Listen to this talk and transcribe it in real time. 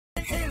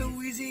Hey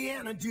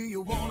Louisiana, do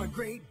you want a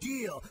great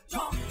deal?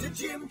 Talk to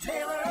Jim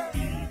Taylor.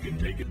 You can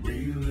take it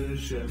real as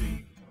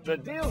Chevy. The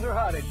deals are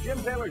hot at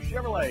Jim Taylor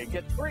Chevrolet.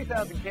 Get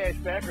 $3,000 cash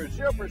back or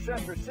 0%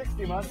 for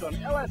 60 months on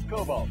LS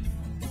Cobalt.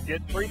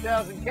 Get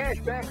 $3,000 cash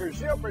back or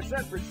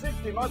 0% for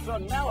 60 months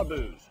on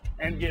Malibus.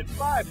 And get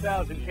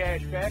 $5,000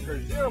 cash back or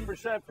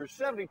 0% for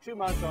 72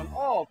 months on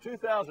all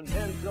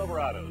 2010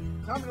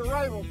 Silverados. Come to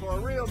Ravel for a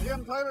real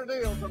Jim Taylor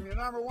deal from your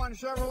 #1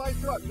 Chevrolet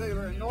truck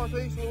dealer in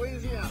Northeast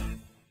Louisiana.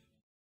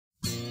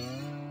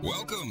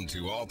 Welcome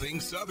to All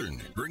Things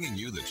Southern, bringing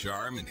you the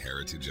charm and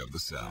heritage of the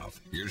South.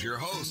 Here's your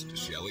host,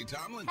 Shellie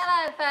Tomlinson.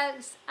 Hello,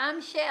 folks.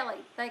 I'm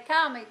Shellie. They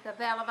call me the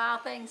Belle of All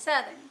Things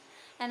Southern.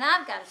 And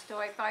I've got a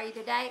story for you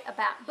today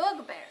about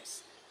Booger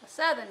Bears, a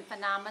Southern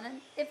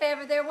phenomenon, if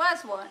ever there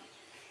was one.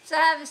 So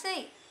have a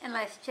seat and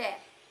let's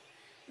chat.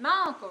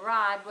 My Uncle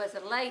Rod was a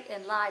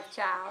late-in-life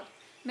child,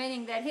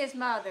 meaning that his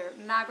mother,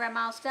 my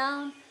Grandma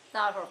Stone,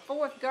 thought her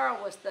fourth girl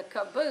was the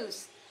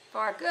caboose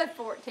for a good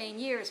 14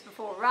 years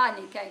before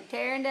Rodney came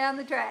tearing down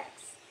the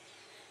tracks.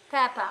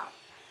 Papa,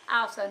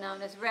 also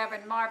known as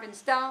Reverend Marvin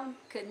Stone,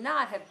 could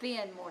not have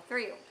been more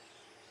thrilled.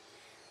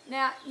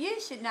 Now,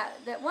 you should know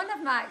that one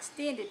of my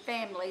extended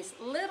family's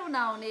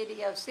little-known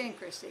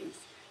idiosyncrasies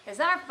is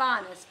our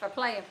fondness for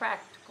playing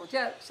practical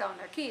jokes on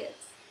our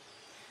kids.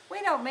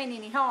 We don't mean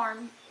any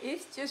harm,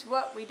 it's just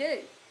what we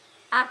do.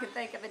 I could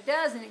think of a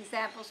dozen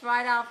examples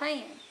right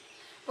offhand,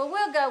 but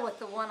we'll go with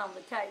the one on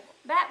the table.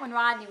 Back when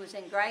Rodney was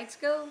in grade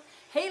school,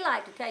 he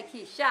liked to take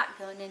his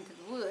shotgun into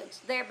the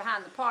woods there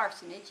behind the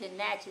parsonage in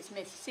Natchez,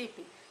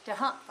 Mississippi, to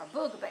hunt for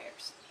booger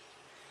bears.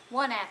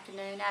 One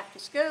afternoon after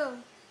school,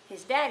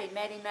 his daddy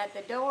met him at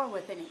the door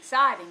with an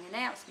exciting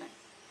announcement.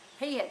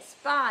 He had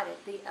spotted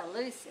the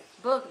elusive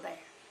booger bear.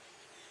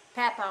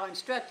 Papa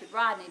instructed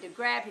Rodney to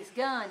grab his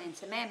gun and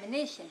some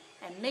ammunition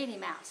and meet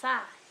him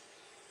outside.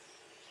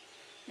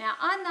 Now,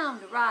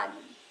 unknown to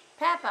Rodney,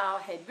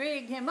 Papa had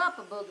rigged him up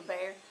a booger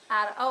bear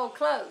out of old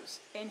clothes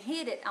and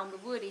hid it on the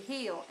woody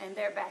hill in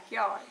their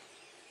backyard.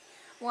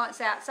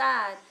 Once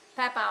outside,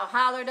 Papa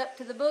hollered up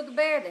to the booger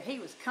bear that he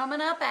was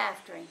coming up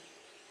after him.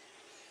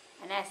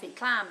 And as he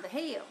climbed the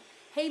hill,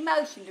 he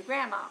motioned to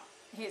Grandma,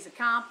 his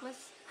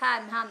accomplice,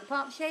 hiding behind the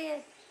pump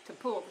shed, to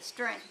pull the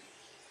string.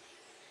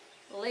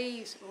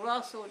 Leaves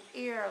rustled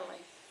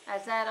eerily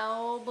as that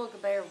old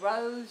booger bear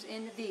rose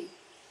into view.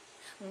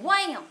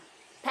 Wham!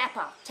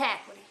 Papa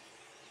tackled him.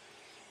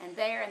 And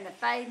there in the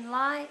fading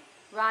light,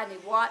 Rodney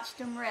watched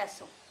him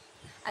wrestle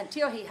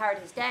until he heard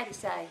his daddy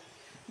say,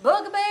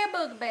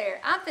 Booger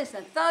Bear, I'm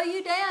fixing to throw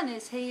you down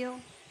this hill.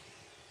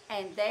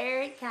 And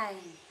there it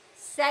came,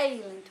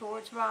 sailing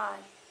towards Rod.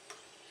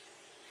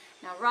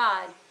 Now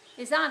Rod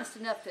is honest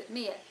enough to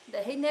admit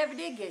that he never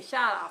did get a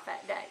shot off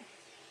that day.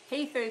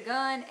 He threw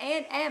gun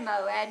and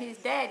ammo at his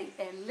daddy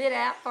and lit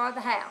out for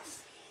the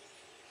house.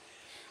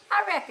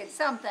 I reckon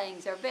some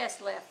things are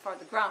best left for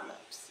the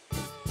grown-ups.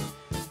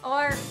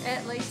 Or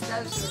at least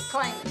those who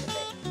are claiming to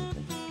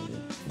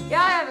be. Y'all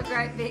have a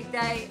great big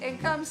day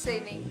and come see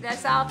me.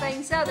 That's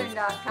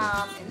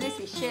allthingssouthern.com, and this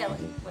is Shellie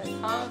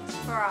with Hugs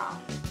for All.